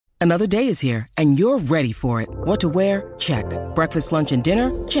Another day is here, and you're ready for it. What to wear? Check. Breakfast, lunch, and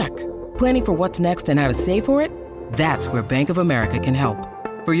dinner? Check. Planning for what's next and how to save for it? That's where Bank of America can help.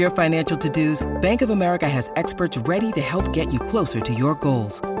 For your financial to-dos, Bank of America has experts ready to help get you closer to your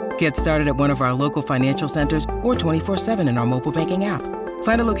goals. Get started at one of our local financial centers or 24/7 in our mobile banking app.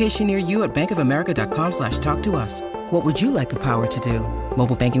 Find a location near you at bankofamerica.com/talktous. What would you like the power to do?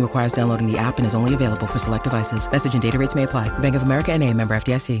 Mobile banking requires downloading the app and is only available for select devices. Message and data rates may apply. Bank of America N.A., member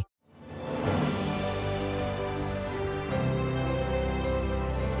FDIC.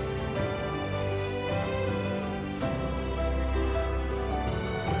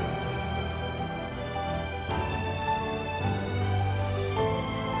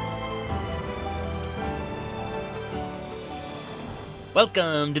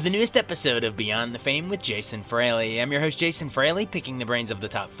 Welcome to the newest episode of Beyond the Fame with Jason Fraley. I'm your host, Jason Fraley, picking the brains of the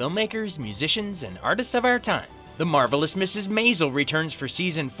top filmmakers, musicians, and artists of our time. The Marvelous Mrs. Maisel returns for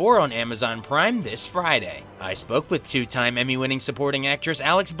Season 4 on Amazon Prime this Friday. I spoke with two-time Emmy-winning supporting actress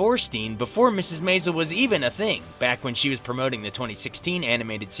Alex Borstein before Mrs. Maisel was even a thing, back when she was promoting the 2016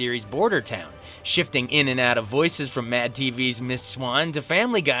 animated series Border Town, shifting in and out of voices from Mad TV's Miss Swan to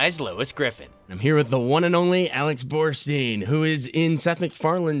Family Guy's Lois Griffin. I'm here with the one and only Alex Borstein, who is in Seth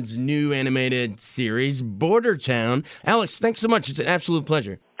MacFarlane's new animated series, Border Town. Alex, thanks so much. It's an absolute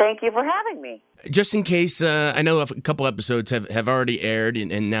pleasure. Thank you for having me. Just in case, I know a couple episodes have already aired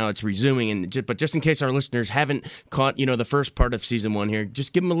and now it's resuming, but just in case our listeners haven't caught, the first part of Season 1 here,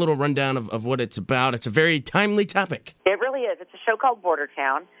 just give them a little rundown of what it's about. It's a very timely topic. It really is. It's a show called Border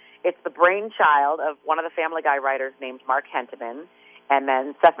Town. It's the brainchild of one of the Family Guy writers named Mark Henteman, and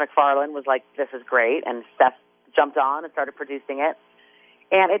then Seth MacFarlane was like, this is great, and Seth jumped on and started producing it.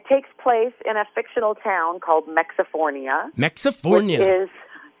 And it takes place in a fictional town called Mexifornia. Mexifornia? Which is,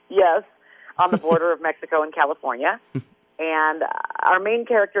 yes, on the border of Mexico and California. And our main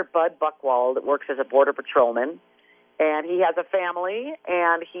character, Bud Buchwald, works as a border patrolman. And he has a family,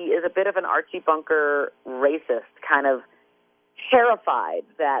 and he is a bit of an Archie Bunker racist, kind of terrified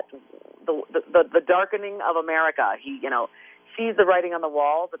that the darkening of America, he, sees the writing on the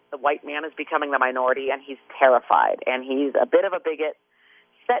wall that the white man is becoming the minority, and he's terrified. And he's a bit of a bigot,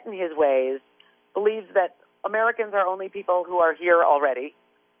 set in his ways, believes that Americans are only people who are here already.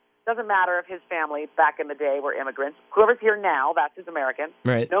 Doesn't matter if his family back in the day were immigrants. Whoever's here now, that's who's American.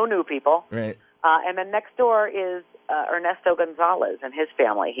 Right. No new people. Right. And then next door is Ernesto Gonzalez and his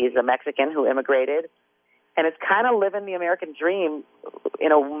family. He's a Mexican who immigrated, and is kind of living the American dream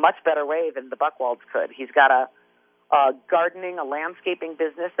in a much better way than the Buchwalds could. He's got a gardening, a landscaping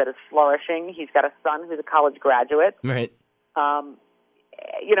business that is flourishing. He's got a son who's a college graduate. Right.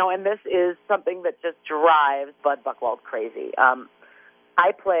 And this is something that just drives Bud Buchwald crazy.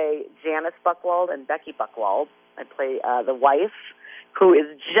 I play Janice Buchwald and Becky Buchwald. I play the wife who is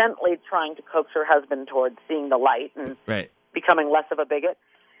gently trying to coax her husband towards seeing the light and becoming less of a bigot.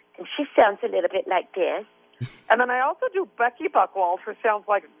 And she sounds a little bit like this. And then I also do Becky Buchwald, who sounds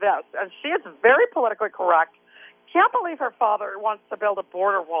like this. And she is very politically correct. Can't believe her father wants to build a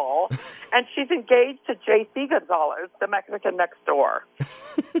border wall. And she's engaged to J.C. Gonzalez, the Mexican next door.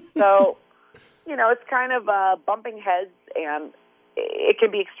 So, it's kind of bumping heads, and it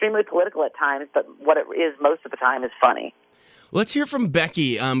can be extremely political at times, but what it is most of the time is funny. Let's hear from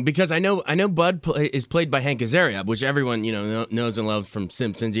Becky, because I know Bud is played by Hank Azaria, which everyone knows and loves from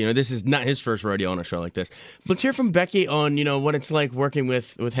Simpsons. This is not his first rodeo on a show like this. Let's hear from Becky on what it's like working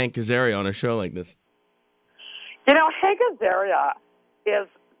with Hank Azaria on a show like this. Hank Azaria is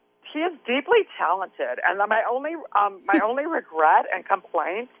deeply talented, and my only regret and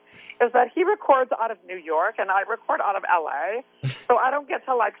complaint is that he records out of New York and I record out of L.A., so I don't get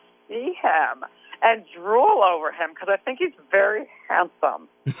to see him and drool over him because I think he's very handsome.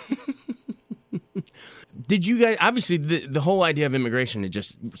 Did you guys, obviously the whole idea of immigration had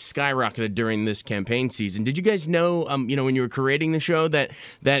just skyrocketed during this campaign season. Did you guys know, when you were creating the show that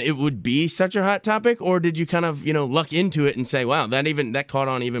it would be such a hot topic, or did you kind of, luck into it and say, wow, that caught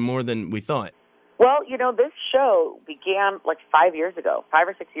on even more than we thought? Well, this show began 5 years ago. 5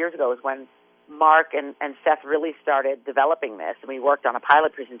 or 6 years ago is when Mark and Seth really started developing this, and we worked on a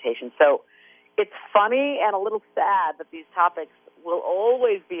pilot presentation. So it's funny and a little sad that these topics will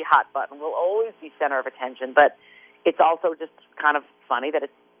always be hot button, will always be center of attention, but it's also just kind of funny that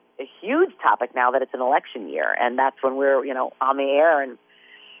it's a huge topic now that it's an election year, and that's when we're, on the air and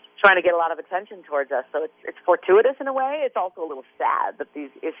trying to get a lot of attention towards us. So it's fortuitous in a way. It's also a little sad that these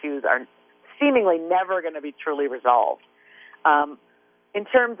issues are seemingly never going to be truly resolved. In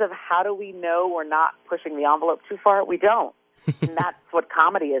terms of how do we know we're not pushing the envelope too far, we don't. And that's what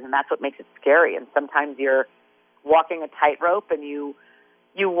comedy is, and that's what makes it scary. And sometimes you're walking a tightrope and you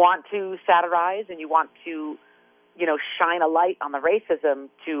you want to satirize and you want to, shine a light on the racism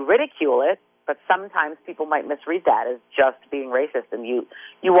to ridicule it, but sometimes people might misread that as just being racist, and you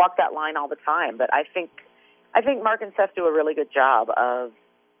walk that line all the time. But I think Mark and Seth do a really good job of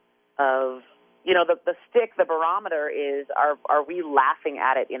the stick, the barometer is, are we laughing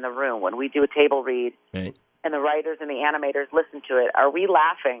at it in the room when we do a table read, right, and the writers and the animators listen to it? Are we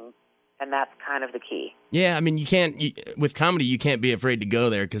laughing? And that's kind of the key. Yeah, I mean, with comedy, you can't be afraid to go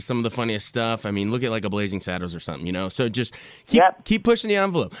there because some of the funniest stuff, I mean, look at like a Blazing Saddles or something, So just keep pushing the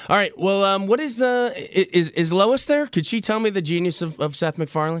envelope. All right, well, what is Lois there? Could she tell me the genius of Seth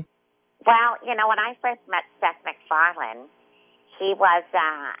MacFarlane? Well, when I first met Seth MacFarlane, he was,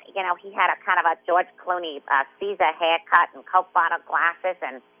 he had a kind of a George Clooney Caesar haircut and Coke bottle glasses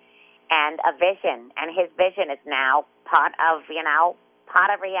and a vision. And his vision is now part of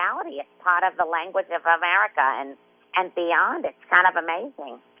reality. It's part of the language of America and beyond. It's kind of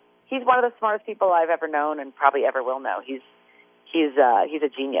amazing. He's one of the smartest people I've ever known and probably ever will know. He's a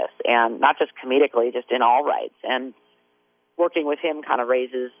genius, and not just comedically, just in all rights. And working with him kind of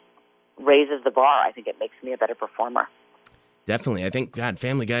raises the bar. I think it makes me a better performer. Definitely. I think, God,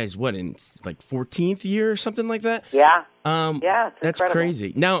 Family Guy is in like 14th year or something like that? Yeah. That's incredible.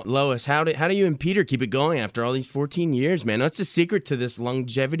 Crazy. Now, Lois, how do you and Peter keep it going after all these 14 years, man? What's the secret to this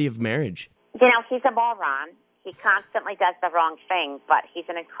longevity of marriage? He's a moron. He constantly does the wrong thing, but he's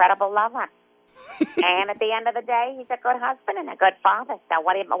an incredible lover. And at the end of the day, he's a good husband and a good father. So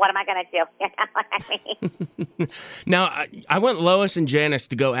what am I going to do? You know what I mean? Now, I want Lois and Janice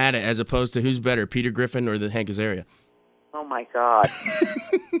to go at it as opposed to who's better, Peter Griffin or the Hank Azaria. Oh, my God.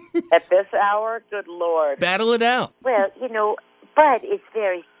 At this hour, good Lord. Battle it out. Well, Bud is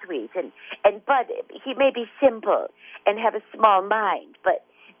very sweet, and Bud, he may be simple and have a small mind, but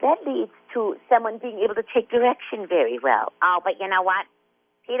that leads to someone being able to take direction very well. Oh, but you know what?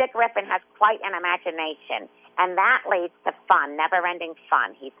 Peter Griffin has quite an imagination, and that leads to fun, never-ending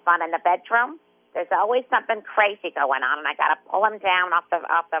fun. He's fun in the bedroom. There's always something crazy going on, and I got to pull him down off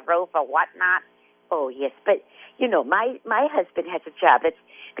the roof or whatnot. Oh, yes, but, my husband has a job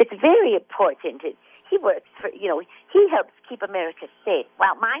that's very important. He works for, he helps keep America safe.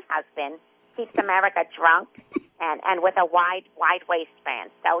 Well, my husband keeps America drunk and with a wide waistband.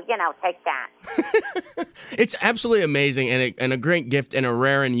 So, take that. It's absolutely amazing and a great gift and a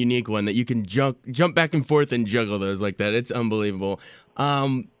rare and unique one that you can jump back and forth and juggle those like that. It's unbelievable.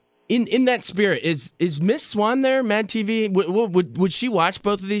 In that spirit, is Miss Swan there, Mad TV? Would she watch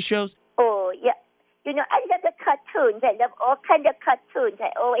both of these shows? Oh, yeah. I love the cartoons. I love all kinds of cartoons.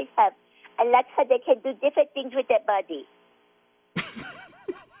 I like how they can do different things with their body.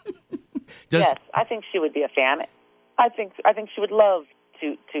 Yes, I think she would be a fan. I think she would love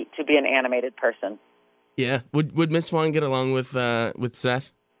to be an animated person. Yeah. Would Miss Swan get along with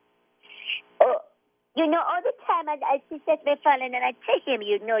Seth? Oh, all the time I see Seth MacFarlane and I tell him,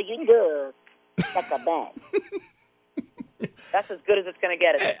 you look like a man. That's as good as it's going to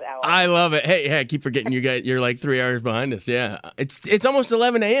get at this hour. I love it. Hey, I keep forgetting you're like 3 hours behind us. Yeah, it's almost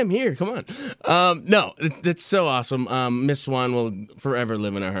 11 a.m. here. Come on. No, that's so awesome. Miss Swan will forever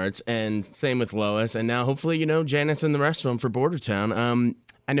live in our hearts, and same with Lois. And now, hopefully, Janice and the rest of them for Bordertown.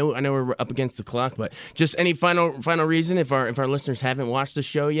 I know we're up against the clock, but just any final reason if our listeners haven't watched the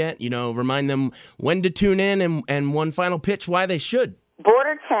show yet, remind them when to tune in and one final pitch why they should.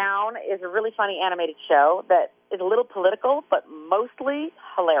 Bordertown is a really funny animated show that is a little political, but mostly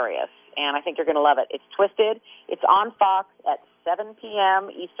hilarious, and I think you're going to love it. It's twisted. It's on Fox at 7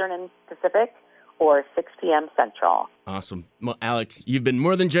 p.m. Eastern and Pacific, or 6 p.m. Central. Awesome. Well, Alex, you've been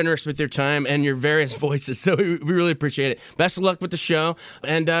more than generous with your time and your various voices, so we really appreciate it. Best of luck with the show,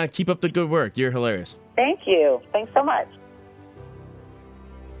 and keep up the good work. You're hilarious. Thank you. Thanks so much.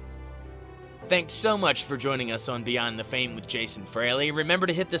 Thanks so much for joining us on Beyond the Fame with Jason Fraley. Remember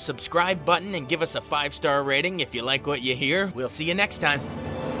to hit the subscribe button and give us a 5-star rating if you like what you hear. We'll see you next time.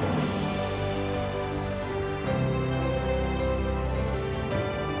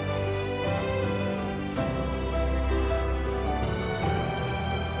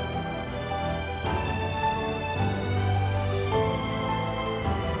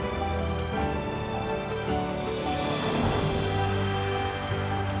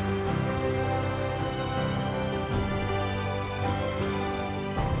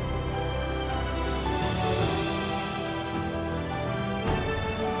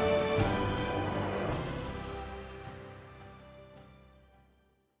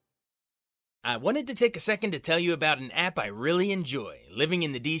 I wanted to take a second to tell you about an app I really enjoy. Living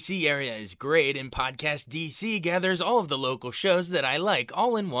in the DC area is great, and Podcast DC gathers all of the local shows that I like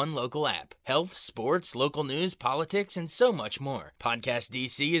all in one local app. Health, sports, local news, politics, and so much more. Podcast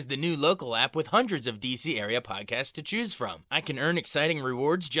DC is the new local app with hundreds of DC area podcasts to choose from. I can earn exciting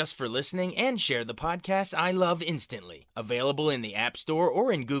rewards just for listening and share the podcasts I love instantly. Available in the App Store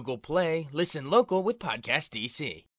or in Google Play, listen local with Podcast DC.